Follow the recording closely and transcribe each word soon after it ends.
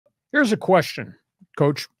Here's a question,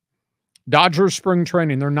 Coach. Dodgers spring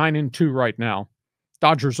training, they're 9-2 right now.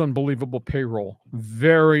 Dodgers unbelievable payroll,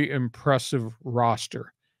 very impressive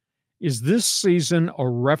roster. Is this season a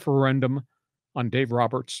referendum on Dave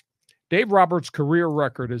Roberts? Dave Roberts' career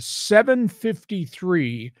record is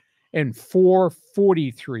 753 and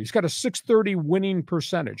 443. He's got a 630 winning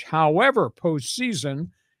percentage. However, postseason,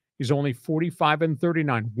 he's only 45 and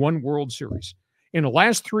 39, one World Series. In the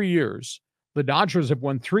last 3 years, the Dodgers have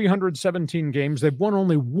won 317 games. They've won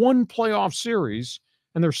only one playoff series,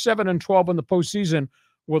 and they're 7-12 in the postseason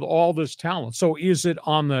with all this talent. So is it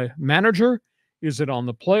on the manager? Is it on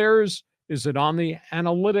the players? Is it on the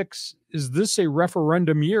analytics? Is this a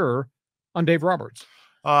referendum year on Dave Roberts?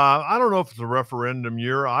 I don't know if it's a referendum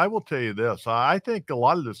year. I will tell you this. I think a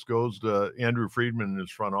lot of this goes to Andrew Friedman and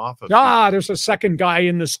his front office. There's a second guy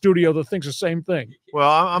in the studio that thinks the same thing.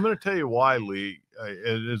 Well, I'm going to tell you why, Lee.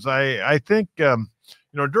 I think,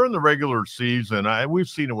 during the regular season, we've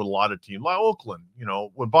seen it with a lot of teams, like Oakland,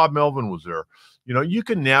 when Bob Melvin was there. You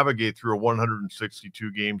can navigate through a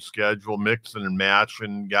 162-game schedule, mixing and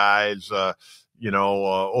matching guys,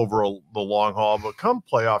 over the long haul. But come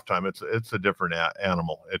playoff time, it's a different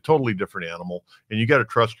animal, a totally different animal. And you got to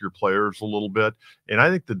trust your players a little bit. And I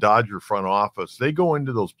think the Dodger front office, they go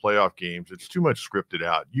into those playoff games. It's too much scripted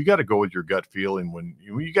out. You got to go with your gut feeling. When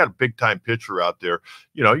you got a big-time pitcher out there,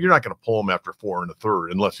 you're not going to pull him after 4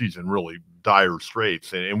 1/3 unless he's in really dire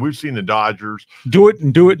straits. And we've seen the Dodgers do it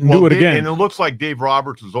again. And it looks like Dave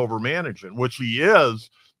Roberts is over managing, which he is,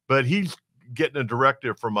 but he's getting a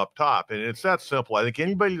directive from up top. And it's that simple. I think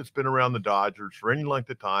anybody that's been around the Dodgers for any length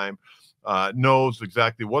of time knows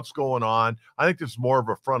exactly what's going on. I think this is more of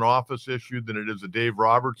a front office issue than it is a Dave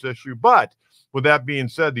Roberts issue. But with that being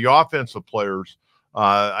said, the offensive players,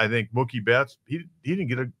 I think Mookie Betts, he didn't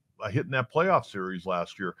get a hit in that playoff series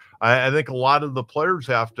last year. I think a lot of the players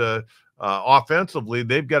have to, offensively,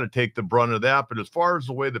 they've got to take the brunt of that. But as far as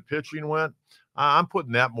the way the pitching went, I'm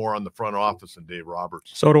putting that more on the front office than Dave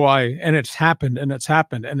Roberts. So do I. And it's happened, and it's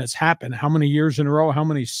happened, and it's happened. How many years in a row, how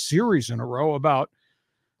many series in a row about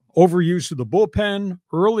overuse of the bullpen,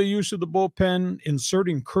 early use of the bullpen,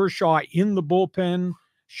 inserting Kershaw in the bullpen,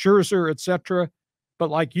 Scherzer, etc. But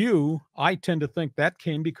like you, I tend to think that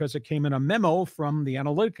came because it came in a memo from the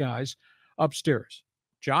analytic guys upstairs.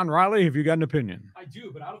 John Riley, have you got an opinion? I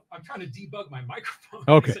do, but I'm trying to debug my microphone.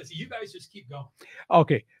 Okay. So you guys just keep going.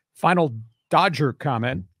 Okay. Final Dodger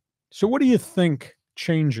comment. So what do you think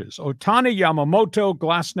changes? Ohtani, Yamamoto,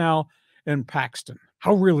 Glasnow, and Paxton.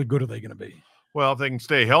 How really good are they going to be? Well, if they can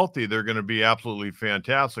stay healthy, they're going to be absolutely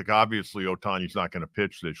fantastic. Obviously, Ohtani's not going to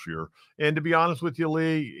pitch this year. And to be honest with you,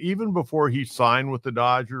 Lee, even before he signed with the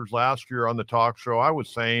Dodgers last year on the talk show, I was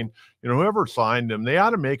saying, whoever signed him, they ought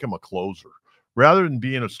to make him a closer. Rather than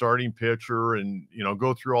being a starting pitcher and,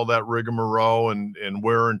 go through all that rigmarole and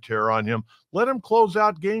wear and tear on him, let him close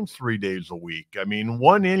out games 3 days a week. I mean,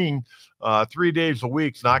 one inning 3 days a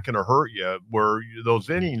week is not going to hurt you, where those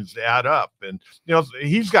innings add up. And,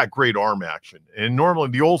 he's got great arm action. And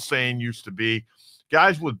normally the old saying used to be,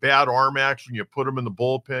 guys with bad arm action, you put them in the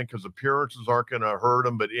bullpen because appearances aren't going to hurt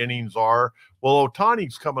them, but innings are. Well,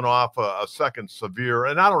 Ohtani's coming off a second severe,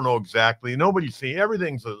 and I don't know exactly. Nobody's seen.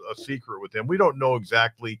 Everything's a secret with him. We don't know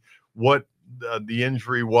exactly what the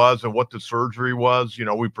injury was and what the surgery was.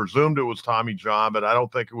 We presumed it was Tommy John, but I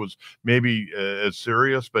don't think it was maybe as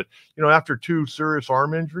serious. But, after 2 serious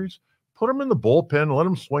arm injuries, put him in the bullpen, let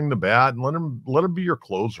him swing the bat, and let him be your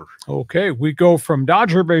closer. Okay, we go from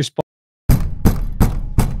Dodger baseball